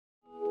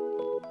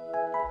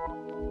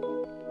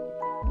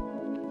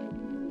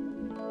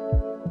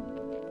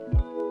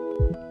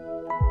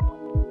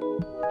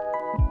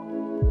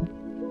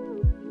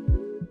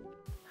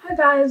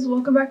guys,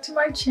 welcome back to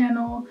my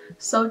channel.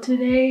 So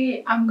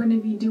today I'm going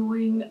to be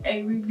doing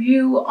a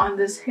review on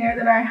this hair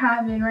that I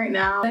have in right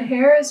now. The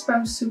hair is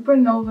from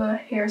Supernova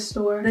Hair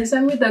store. They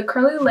sent me the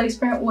curly lace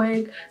front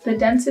wig. The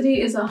density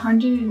is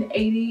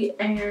 180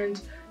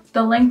 and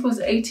the length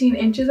was 18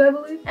 inches I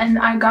believe, and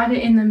I got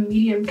it in the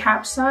medium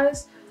cap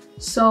size.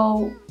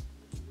 So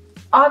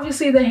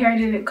obviously the hair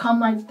didn't come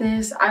like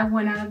this. I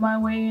went out of my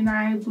way and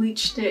I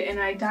bleached it and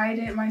I dyed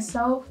it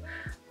myself.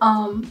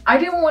 I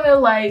didn't want to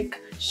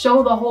like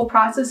show the whole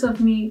process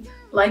of me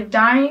like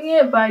dyeing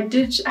it, but I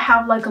did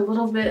have like a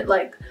little bit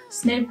like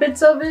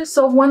snippets of it.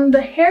 So when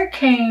the hair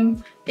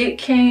came, it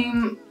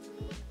came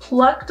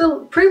plucked,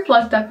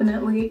 pre-plucked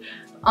definitely.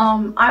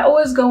 I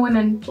always go in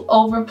and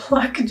over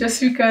pluck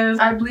just because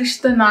I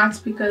bleached the knots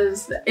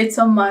because it's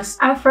a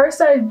must. At first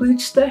I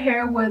bleached the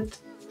hair with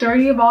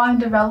 30 Ball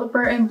and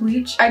Developer and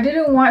bleach. I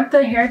didn't want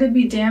the hair to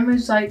be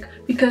damaged, like,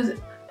 because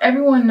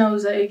everyone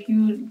knows that if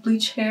you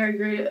bleach hair,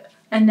 you're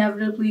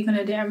inevitably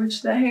gonna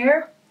damage the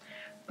hair.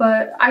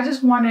 But I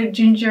just wanted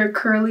ginger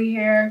curly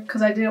hair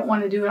because I didn't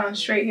want to do it on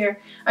straight hair.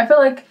 I feel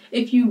like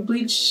if you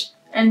bleach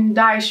and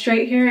dye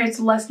straight hair, it's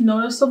less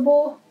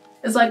noticeable.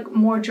 It's like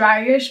more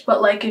dryish,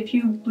 but like if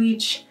you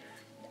bleach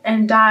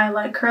and dye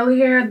like curly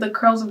hair, the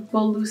curls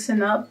will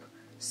loosen up.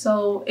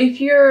 So if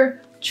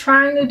you're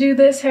trying to do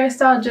this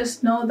hairstyle,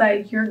 just know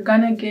that you're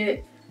gonna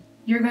get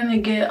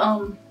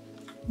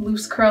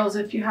loose curls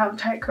if you have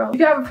tight curls. If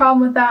you have a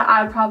problem with that,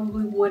 I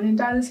probably wouldn't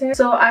dye this hair.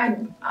 So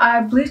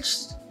I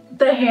bleached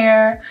the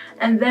hair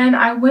and then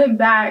I went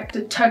back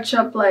to touch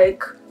up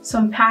like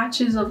some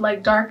patches of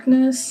like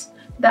darkness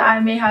that I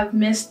may have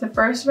missed the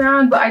first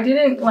round, but I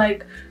didn't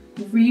like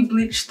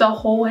re-bleach the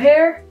whole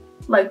hair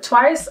like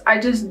twice. I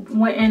just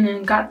went in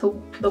and got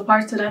the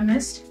parts that I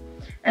missed.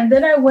 And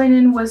then I went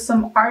in with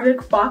some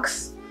Arctic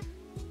Fox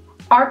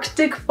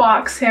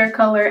hair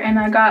color, and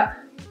I got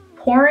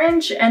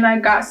orange and I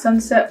got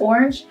sunset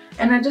orange,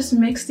 and I just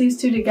mixed these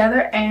two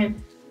together.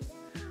 And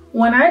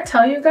when I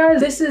tell you guys,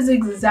 this is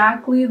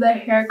exactly the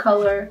hair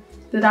color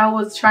that I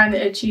was trying to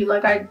achieve.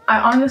 Like I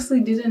honestly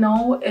didn't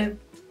know if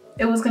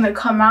it was gonna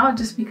come out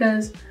just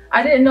because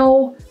I didn't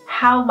know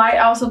how light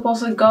I was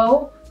supposed to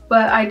go,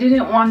 but I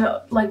didn't want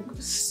to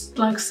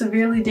like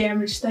severely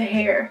damage the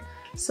hair.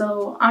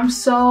 So I'm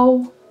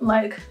so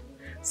like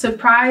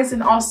surprised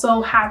and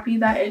also happy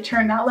that it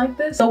turned out like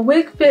this. The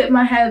wig fit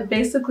my head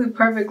basically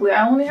perfectly.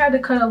 I only had to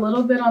cut a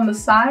little bit on the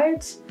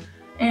sides,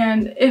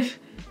 and if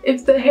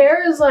the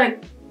hair is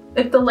like,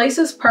 if the lace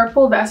is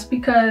purple, that's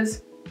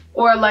because,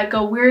 or like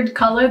a weird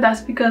color,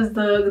 that's because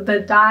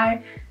the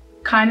dye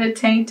kind of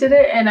tainted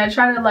it. And I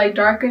try to like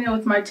darken it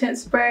with my tint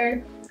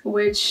spray,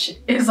 which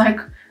is like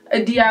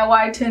a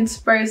DIY tint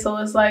spray, so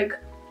it's like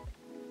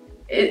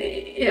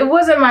it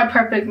wasn't my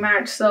perfect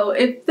match. So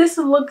if this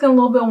is looking a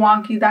little bit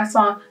wonky,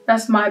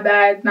 that's my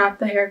bad, not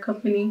the hair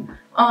company.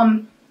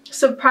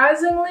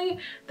 Surprisingly,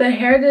 the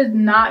hair did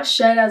not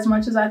shed as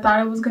much as I thought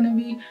it was gonna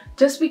be,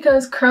 just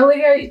because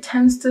curly hair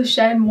tends to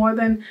shed more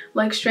than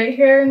like straight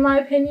hair in my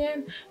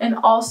opinion. And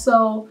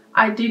also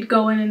I did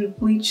go in and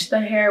bleach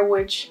the hair,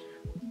 which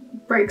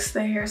breaks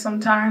the hair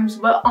sometimes,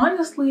 but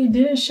honestly it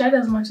didn't shed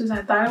as much as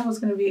I thought it was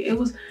gonna be. It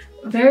was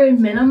very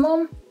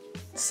minimum.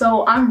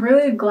 So I'm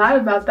really glad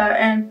about that,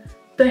 and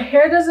the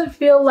hair doesn't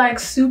feel like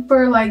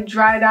super like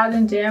dried out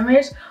and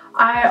damaged.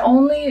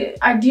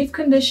 I deep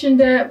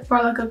conditioned it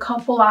for like a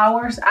couple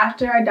hours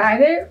after I dyed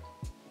it,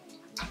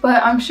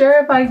 but I'm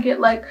sure if I get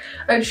like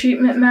a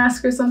treatment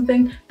mask or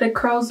something, the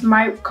curls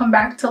might come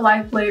back to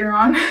life later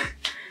on.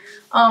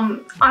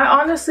 I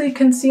honestly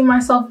can see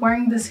myself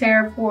wearing this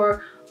hair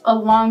for a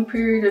long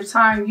period of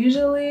time.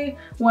 Usually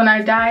when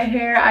I dye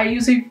hair, I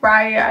usually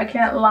fry it, I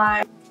can't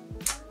lie.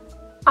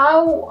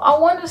 I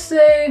want to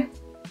say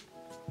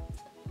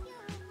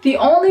the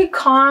only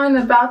con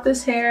about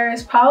this hair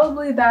is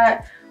probably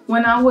that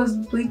when I was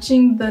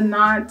bleaching the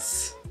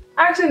knots,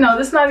 actually no,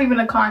 this is not even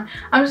a con.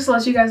 I'm just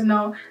let you guys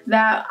know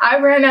that I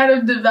ran out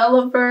of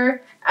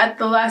developer at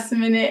the last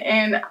minute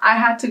and I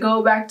had to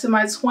go back to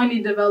my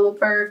 20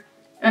 developer,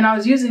 and I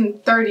was using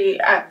 30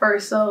 at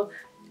first, so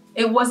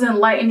it wasn't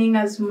lightening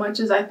as much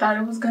as I thought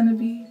it was gonna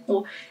be.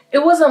 Well, it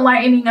wasn't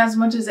lightening as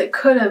much as it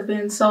could have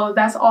been, so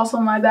that's also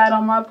my bad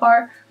on my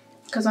part,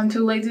 because I'm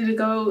too lazy to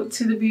go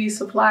to the beauty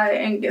supply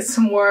and get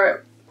some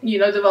more, you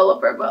know,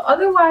 developer. But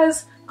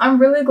otherwise, I'm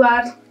really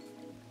glad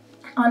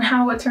on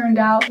how it turned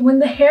out. When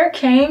the hair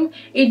came,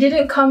 it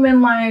didn't come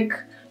in like,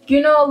 you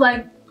know,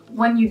 like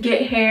when you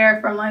get hair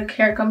from like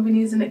hair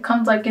companies and it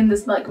comes like in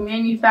this like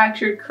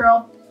manufactured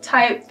curl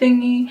type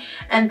thingy,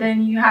 and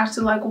then you have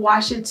to like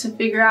wash it to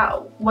figure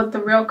out what the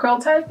real curl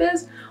type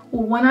is.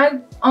 Well, when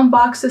I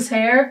unboxed this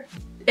hair,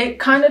 it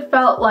kind of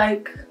felt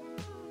like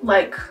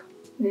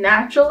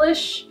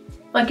naturalish.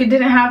 Like it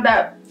didn't have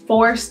that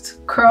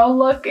forced curl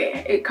look.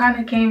 It kind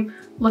of came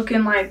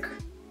looking like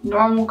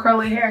normal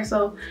curly hair.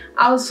 So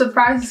I was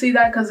surprised to see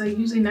that because I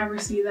usually never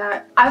see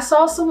that. I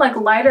saw some like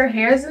lighter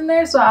hairs in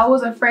there, so I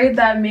was afraid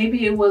that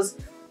maybe it was,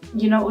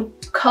 you know,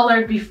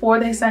 colored before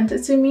they sent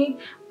it to me.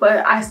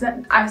 But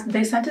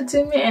they sent it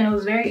to me and it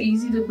was very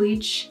easy to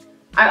bleach.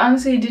 I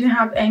honestly didn't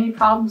have any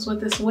problems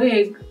with this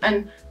wig,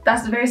 and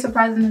that's very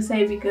surprising to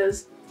say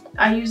because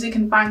I usually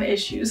can find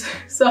issues.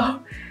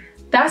 So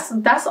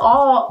that's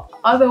all.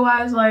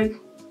 Otherwise, like,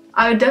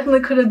 I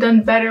definitely could have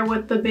done better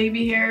with the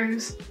baby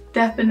hairs,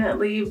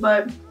 definitely,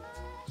 but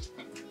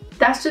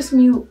that's just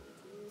me.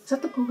 Is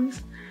that the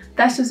police?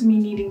 That's just me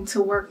needing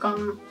to work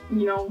on,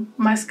 you know,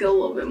 my skill a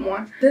little bit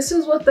more. This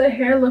is what the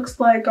hair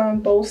looks like on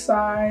both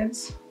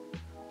sides.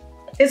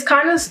 It's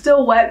kind of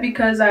still wet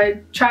because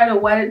I try to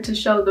wet it to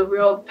show the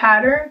real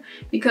pattern,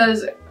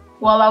 because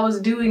while I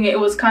was doing it, it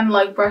was kind of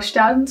like brushed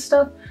out and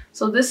stuff.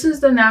 So this is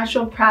the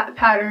natural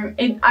pattern.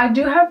 I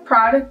do have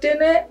product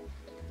in it.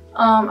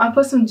 I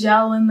put some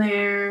gel in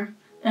there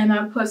and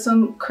I put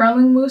some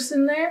curling mousse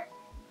in there,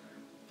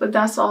 but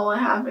that's all I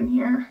have in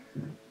here.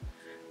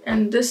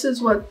 And this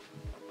is what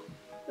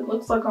it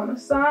looks like on the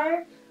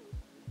side,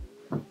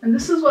 and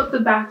this is what the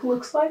back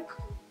looks like.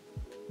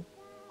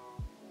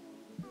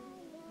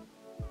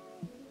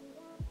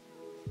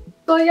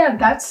 So yeah,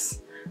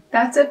 that's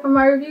it for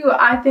my review.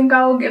 I think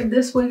I will give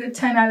this wig a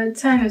 10 out of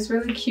 10. It's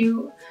really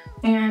cute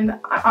and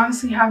I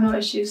honestly have no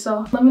issues.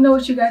 So let me know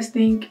what you guys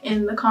think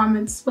in the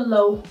comments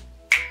below,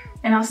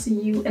 and I'll see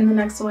you in the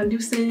next one.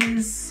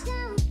 Deuces.